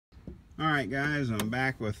Alright guys, I'm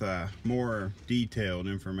back with more detailed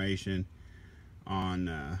information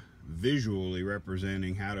on visually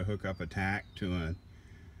representing how to hook up a tach to a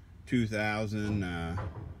 2000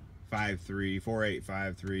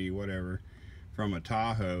 4853 whatever from a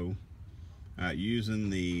Tahoe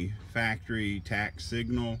using the factory tach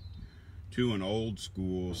signal to an old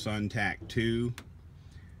school LS-Tach 2.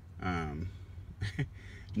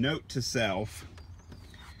 Note to self,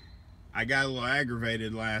 I got a little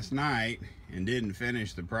aggravated last night and didn't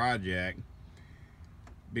finish the project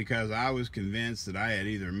because I was convinced that I had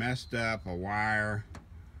either messed up a wire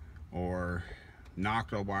or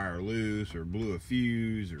knocked a wire loose or blew a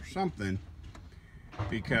fuse or something,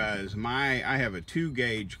 because I have a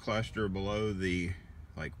 2-gauge cluster below the,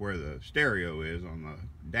 like where the stereo is on the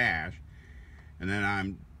dash, and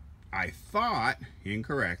then I thought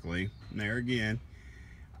incorrectly, and there again,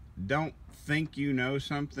 don't think you know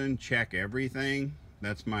something, check everything.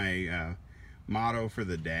 That's my motto for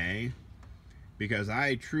the day, because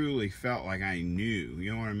I truly felt like I knew,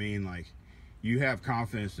 you know what I mean? Like, you have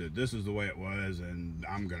confidence that this is the way it was and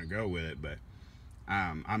I'm gonna go with it. But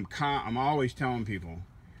I'm always telling people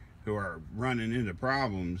who are running into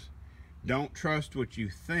problems, don't trust what you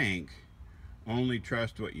think, only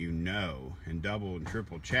trust what you know, and double and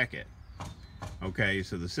triple check it. Okay,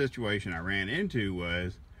 so the situation I ran into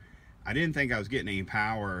was I didn't think I was getting any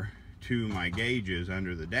power to my gauges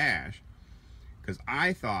under the dash, because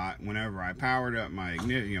I thought whenever I powered up my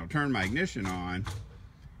ignition, turned my ignition on,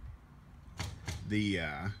 the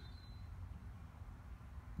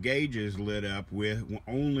gauges lit up with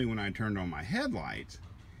only when I turned on my headlights.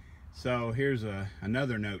 So here's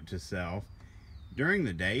another note to self: during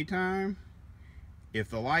the daytime, if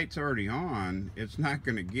the light's already on, it's not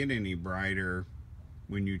going to get any brighter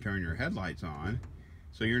when you turn your headlights on.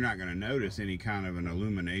 So you're not going to notice any kind of an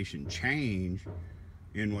illumination change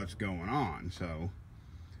in what's going on. So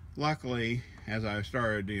luckily, as I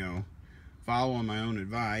started, following my own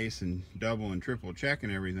advice and double and triple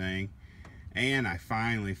checking everything, and I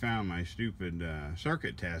finally found my stupid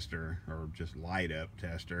circuit tester, or just light up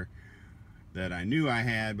tester, that I knew I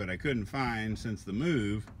had but I couldn't find since the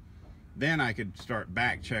move, then I could start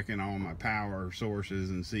back checking all my power sources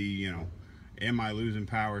and see, am I losing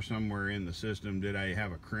power somewhere in the system? Did I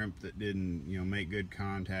have a crimp that didn't, make good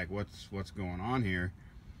contact? What's going on here?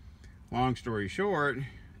 Long story short,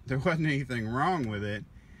 there wasn't anything wrong with it.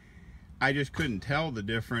 I just couldn't tell the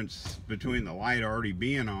difference between the light already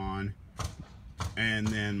being on and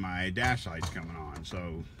then my dash lights coming on.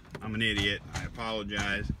 So I'm an idiot. I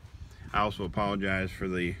apologize. I also apologize for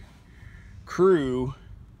the crew.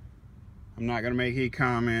 I'm not going to make any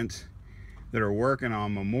comments, that are working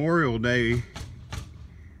on Memorial Day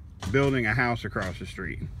building a house across the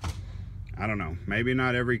street. I don't know, maybe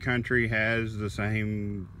not every country has the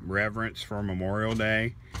same reverence for Memorial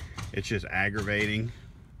Day. It's just aggravating.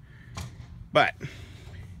 But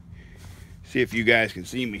see if you guys can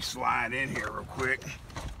see me slide in here real quick.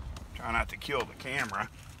 Try not to kill the camera.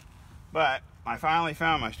 But I finally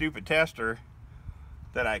found my stupid tester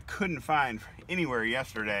that I couldn't find anywhere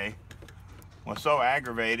yesterday. Was so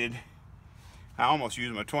aggravated, I almost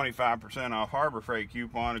used my 25% off Harbor Freight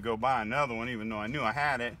coupon to go buy another one, even though I knew I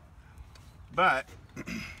had it. But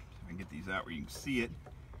I get these out where you can see it.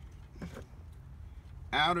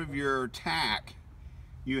 Out of your tach,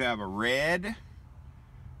 you have a red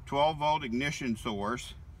 12-volt ignition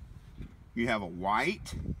source. You have a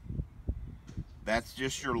white. That's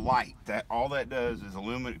just your light. All that does is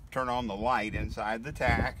turn on the light inside the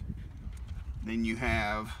tach. Then you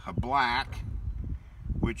have a black,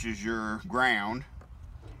 which is your ground,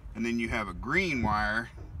 and then you have a green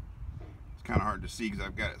wire. It's kind of hard to see because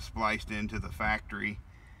I've got it spliced into the factory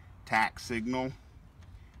tach signal,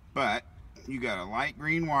 but you got a light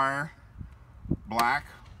green wire, black,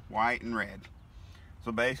 white, and red.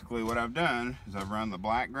 So basically what I've done is I've run the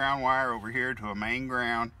black ground wire over here to a main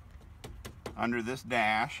ground under this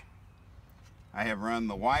dash. I have run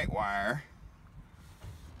the white wire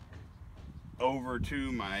over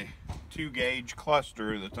to my 2-gauge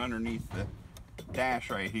cluster that's underneath the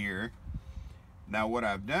dash right here. Now what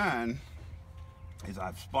I've done is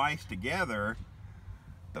I've spliced together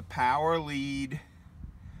the power lead,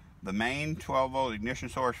 the main 12-volt ignition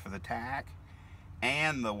source for the tach,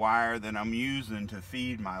 and the wire that I'm using to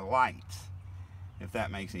feed my lights, if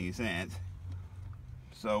that makes any sense.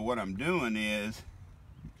 So what I'm doing is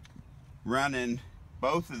running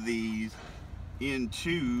both of these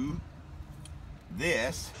into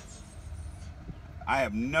this. I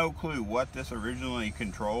have no clue what this originally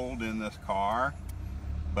controlled in this car,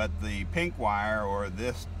 but the pink wire, or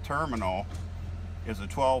this terminal, is a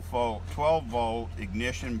 12 volt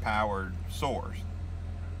ignition powered source.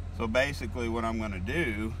 So basically what I'm going to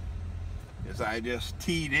do is I just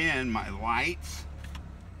teed in my lights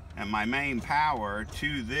and my main power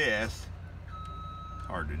to this. It's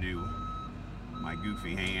hard to do with my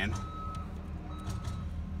goofy hand.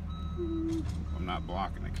 I'm not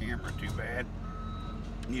blocking the camera too bad.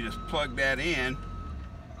 You just plug that in.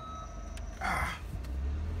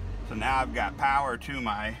 So now I've got power to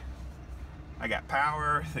I got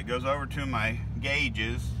power that goes over to my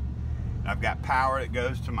gauges. I've got power that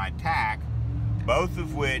goes to my tach, both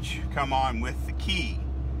of which come on with the key.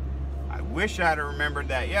 I wish I'd have remembered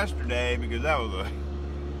that yesterday, because that was a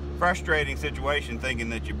frustrating situation thinking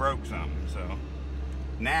that you broke something. So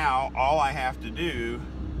now all I have to do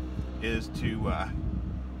is to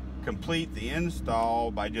complete the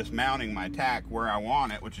install by just mounting my tach where I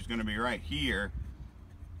want it, which is going to be right here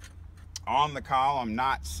on the column,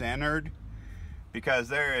 not centered, because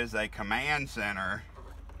there is a command center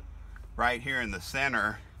right here in the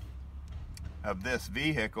center of this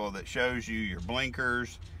vehicle that shows you your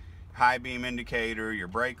blinkers, high beam indicator, your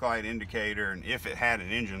brake light indicator, and if it had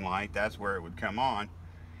an engine light, that's where it would come on.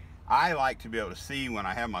 I like to be able to see when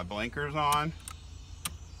I have my blinkers on.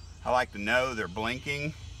 I like to know they're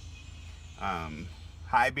blinking.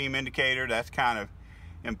 High beam indicator, that's kind of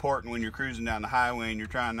important when you're cruising down the highway and you're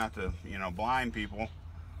trying not to, you know, blind people.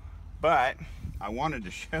 But I wanted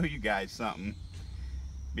to show you guys something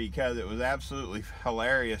because it was absolutely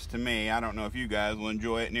hilarious to me. I don't know if you guys will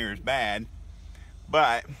enjoy it near as bad,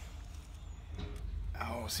 but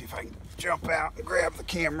see if I can jump out and grab the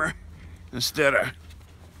camera instead of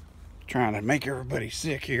trying to make everybody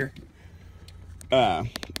sick here. I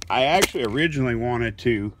actually originally wanted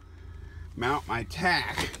to mount my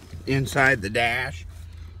tach inside the dash.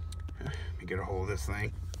 Let me get a hold of this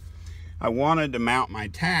thing. I wanted to mount my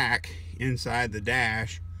tach inside the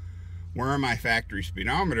dash where my factory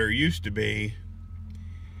speedometer used to be,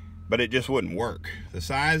 but it just wouldn't work. The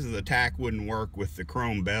size of the tach wouldn't work with the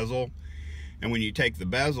chrome bezel, and when you take the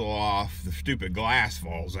bezel off, the stupid glass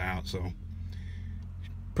falls out. So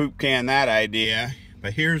poop can that idea.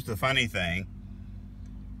 But here's the funny thing.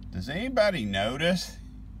 Does anybody notice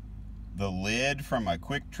the lid from a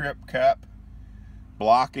Quick Trip cup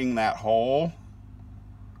blocking that hole?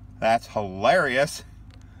 That's hilarious.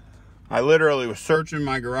 I literally was searching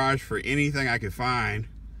my garage for anything I could find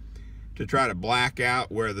to try to black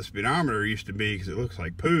out where the speedometer used to be, because it looks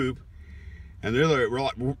like poop. And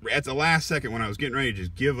literally, at the last second when I was getting ready to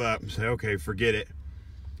just give up and say, okay, forget it,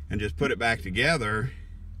 and just put it back together,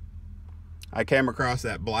 I came across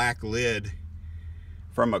that black lid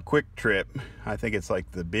from a Quick Trip. I think it's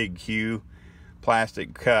like the Big Q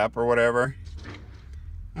plastic cup or whatever.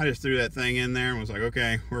 I just threw that thing in there and was like,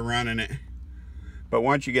 okay, we're running it. But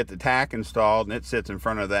once you get the tach installed and it sits in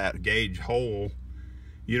front of that gauge hole,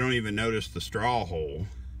 you don't even notice the straw hole.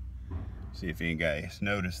 See if you guys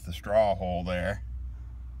notice the straw hole there.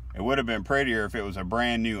 It would have been prettier if it was a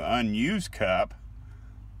brand new unused cup,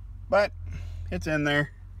 but it's in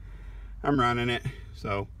there. I'm running it.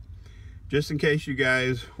 So just in case you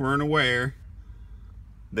guys weren't aware,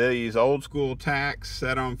 these old school tachs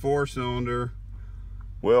set on 4-cylinder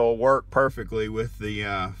will work perfectly with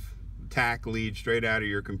the tach lead straight out of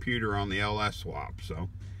your computer on the LS swap. So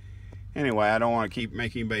anyway, I don't want to keep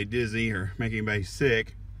making anybody dizzy or making anybody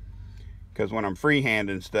sick, because when I'm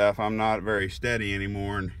freehanding stuff, I'm not very steady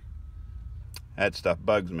anymore, and that stuff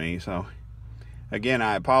bugs me. So again,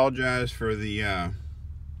 I apologize for the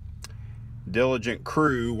diligent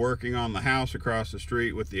crew working on the house across the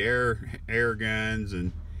street with the air guns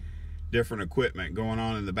and different equipment going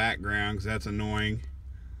on in the background, because that's annoying.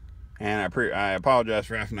 And I apologize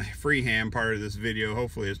for having to freehand part of this video.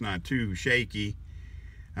 Hopefully it's not too shaky.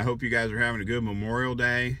 I hope you guys are having a good Memorial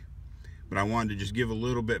Day, but I wanted to just give a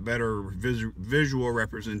little bit better visual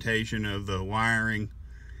representation of the wiring,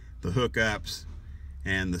 the hookups,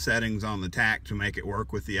 and the settings on the tach to make it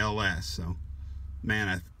work with the LS. So man,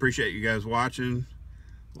 I appreciate you guys watching.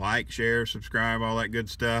 Like, share, subscribe, all that good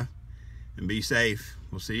stuff, and be safe.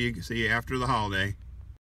 We'll see you after the holiday.